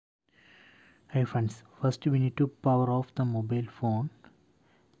Hi friends, first we need to power off the mobile phone.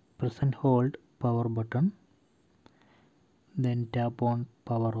 Press and hold power button, then tap on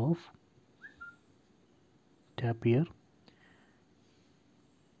power off. Tap here.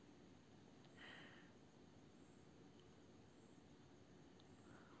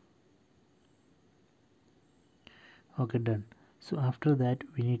 Okay, done. So after that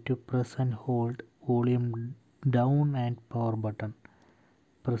we need to press and hold volume down and power button.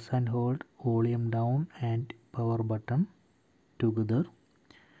 Press and hold volume down and power button together.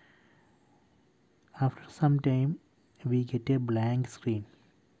 After some time we get a blank screen.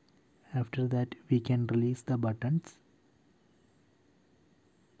 After that we can release the buttons.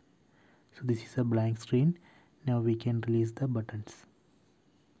 So this is a blank screen. Now we can release the buttons.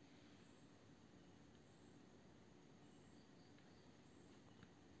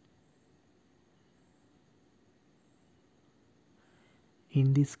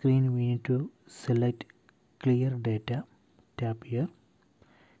 In this screen we need to select clear data. Tap here.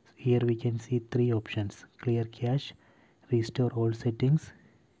 Here we can see three options: clear cache, restore all settings,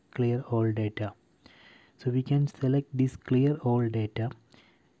 clear all data. So we can select this clear all data.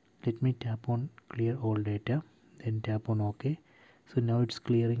 Let me tap on clear all data, then tap on OK. So now it's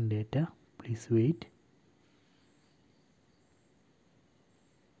clearing data. Please wait.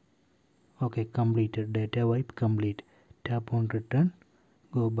 Okay, completed. Data wipe complete. Tap on return,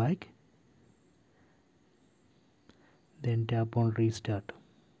 go back, then tap on restart,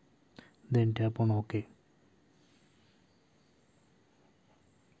 then tap on OK.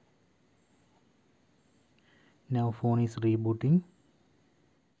 Now phone is rebooting.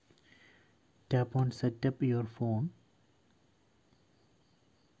 Tap on setup your phone,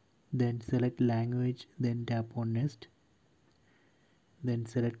 then select language, then tap on next, then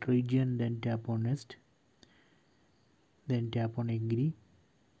select region, then tap on next, then tap on agree,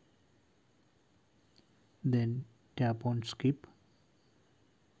 then tap on skip,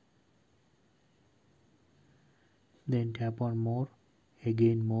 then tap on more,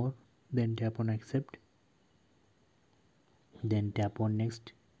 again more, then tap on accept, then tap on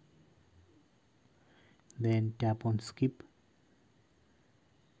next, then tap on skip,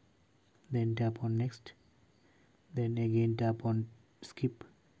 then tap on next, then again tap on skip,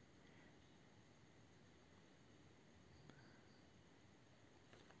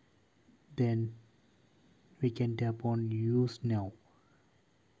 then we can tap on use now.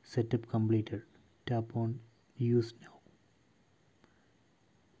 Setup completed. Tap on use now.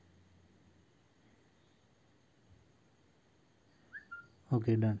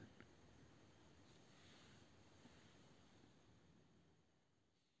 Okay, done.